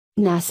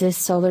NASA's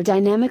Solar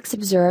Dynamics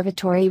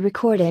Observatory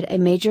recorded a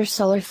major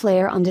solar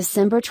flare on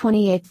December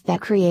 28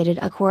 that created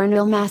a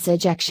coronal mass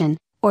ejection,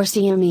 or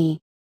CME.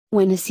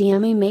 When a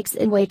CME makes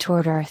its way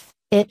toward Earth,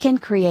 it can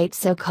create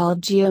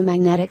so-called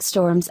geomagnetic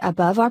storms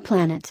above our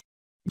planet.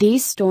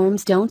 These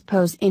storms don't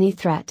pose any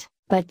threat,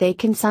 but they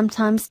can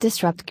sometimes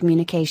disrupt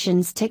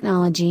communications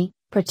technology,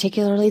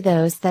 particularly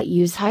those that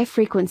use high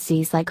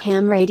frequencies like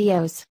ham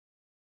radios.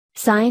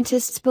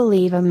 Scientists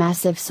believe a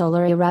massive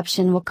solar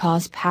eruption will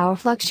cause power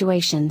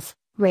fluctuations,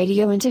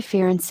 radio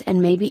interference,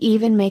 and maybe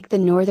even make the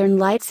northern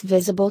lights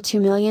visible to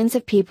millions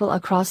of people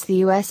across the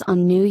U.S.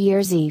 on New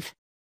Year's Eve.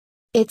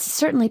 It's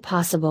certainly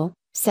possible,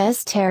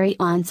 says Terry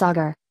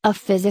Onsager, a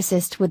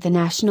physicist with the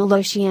National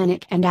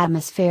Oceanic and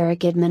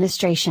Atmospheric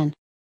Administration.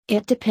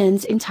 It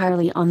depends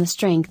entirely on the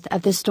strength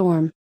of the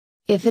storm.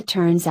 If it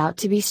turns out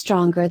to be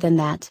stronger than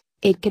that,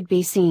 it could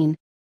be seen.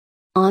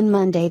 On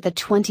Monday the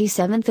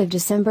 27th of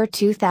December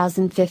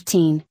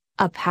 2015,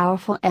 a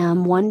powerful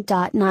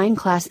M1.9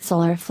 class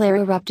solar flare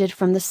erupted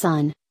from the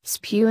Sun,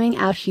 spewing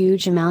out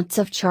huge amounts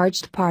of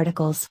charged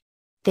particles.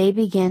 They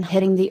began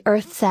hitting the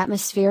Earth's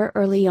atmosphere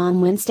early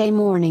on Wednesday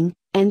morning,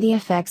 and the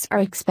effects are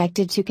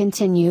expected to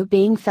continue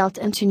being felt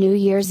into New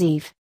Year's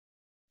Eve.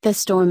 The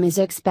storm is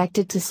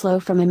expected to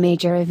slow from a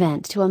major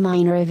event to a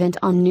minor event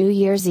on New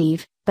Year's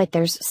Eve, but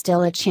there's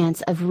still a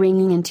chance of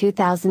ringing in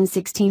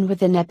 2016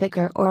 with an epic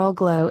auroral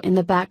glow in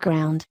the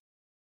background.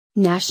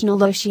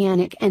 National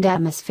Oceanic and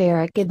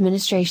Atmospheric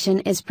Administration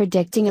is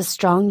predicting a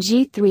strong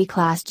G3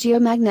 class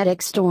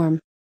geomagnetic storm.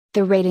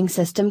 The rating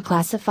system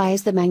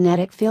classifies the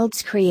magnetic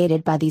fields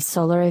created by these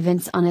solar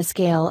events on a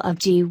scale of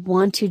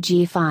G1 to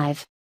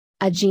G5.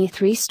 A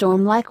G3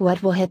 storm like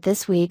what will hit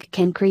this week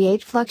can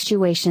create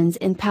fluctuations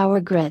in power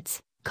grids,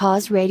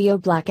 cause radio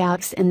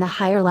blackouts in the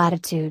higher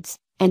latitudes,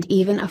 and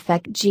even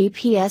affect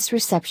GPS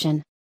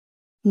reception.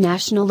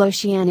 National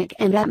Oceanic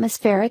and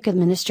Atmospheric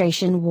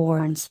Administration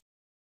warns.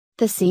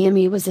 The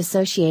CME was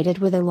associated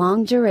with a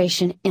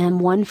long-duration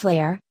M1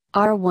 flare,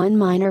 R1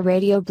 minor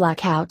radio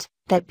blackout,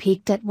 that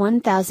peaked at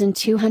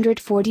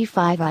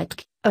 1245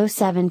 ITK,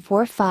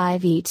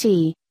 0745 ET,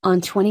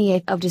 on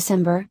 28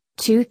 December,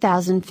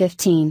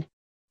 2015.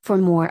 For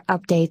more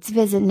updates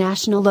visit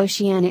National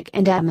Oceanic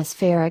and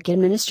Atmospheric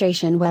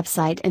Administration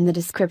website in the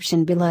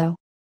description below.